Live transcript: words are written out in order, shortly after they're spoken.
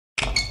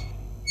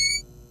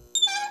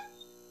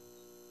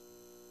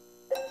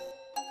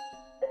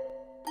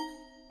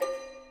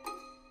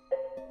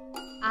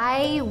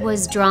I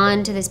was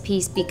drawn to this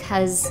piece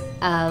because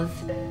of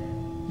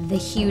the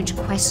huge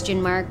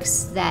question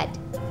marks that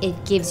it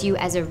gives you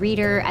as a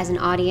reader, as an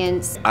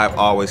audience. I've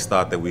always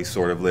thought that we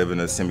sort of live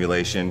in a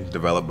simulation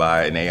developed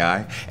by an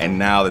AI, and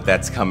now that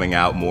that's coming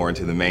out more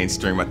into the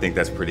mainstream, I think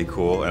that's pretty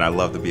cool, and I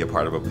love to be a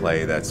part of a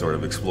play that sort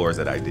of explores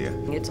that idea.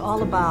 It's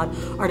all about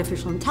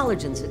artificial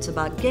intelligence, it's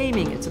about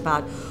gaming, it's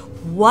about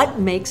what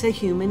makes a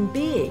human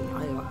being.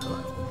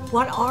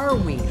 What are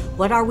we?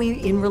 What are we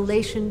in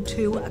relation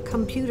to a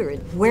computer?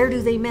 Where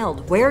do they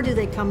meld? Where do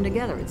they come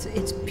together?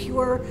 It's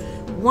pure,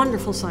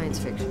 wonderful science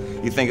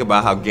fiction. You think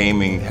about how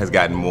gaming has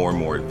gotten more and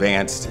more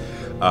advanced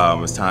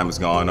as time has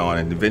gone on,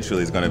 and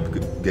eventually it's going to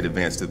get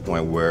advanced to the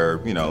point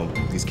where, you know,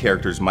 these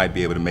characters might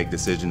be able to make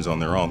decisions on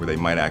their own, where they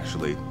might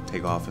actually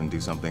take off and do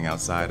something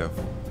outside of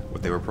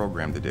what they were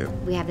programmed to do.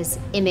 We have this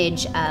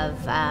image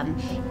of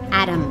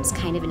atoms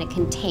kind of in a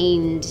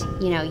contained,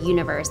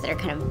 universe that are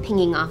kind of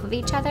pinging off of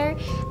each other,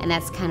 and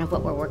that's kind of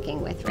what we're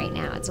working with right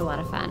now. It's a lot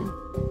of fun.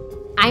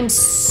 I'm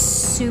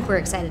super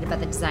excited about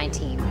the design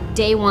team.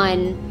 Day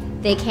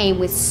one, they came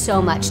with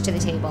so much to the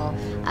table.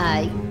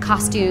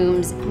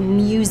 Costumes,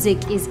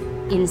 music is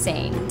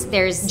insane.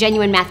 There's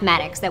genuine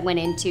mathematics that went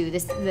into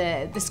this,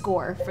 the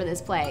score for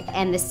this play,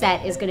 and the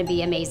set is going to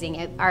be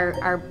amazing.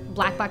 Our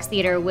black box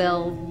theater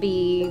will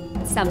be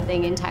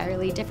something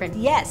entirely different.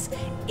 Yes,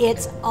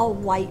 it's a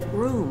white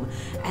room,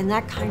 and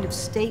that kind of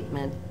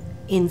statement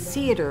in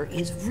theater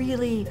is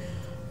really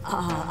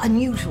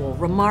unusual,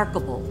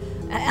 remarkable,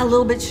 a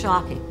little bit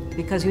shocking,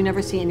 because you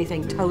never see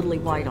anything totally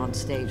white on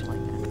stage like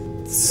that.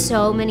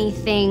 So many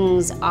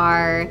things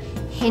are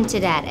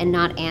hinted at and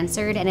not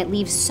answered, and it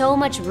leaves so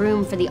much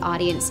room for the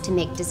audience to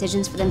make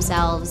decisions for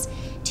themselves,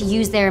 to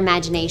use their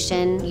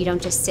imagination. You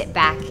don't just sit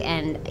back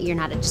and you're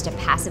not just a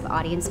passive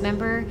audience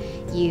member.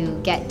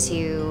 You get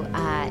to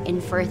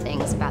infer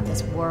things about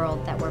this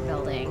world that we're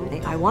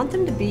building. I want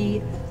them to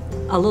be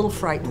a little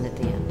frightened at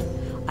the end.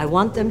 I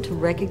want them to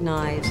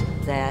recognize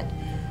that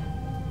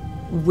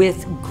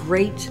with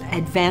great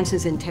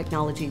advances in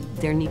technology,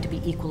 there need to be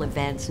equal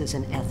advances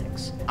in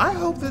ethics. I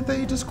hope that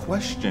they just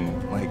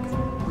question, like,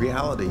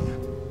 reality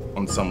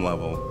on some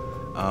level.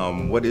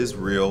 What is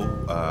real?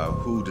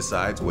 Who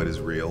decides what is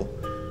real?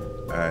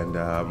 And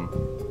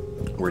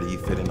where do you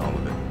fit in all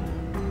of it?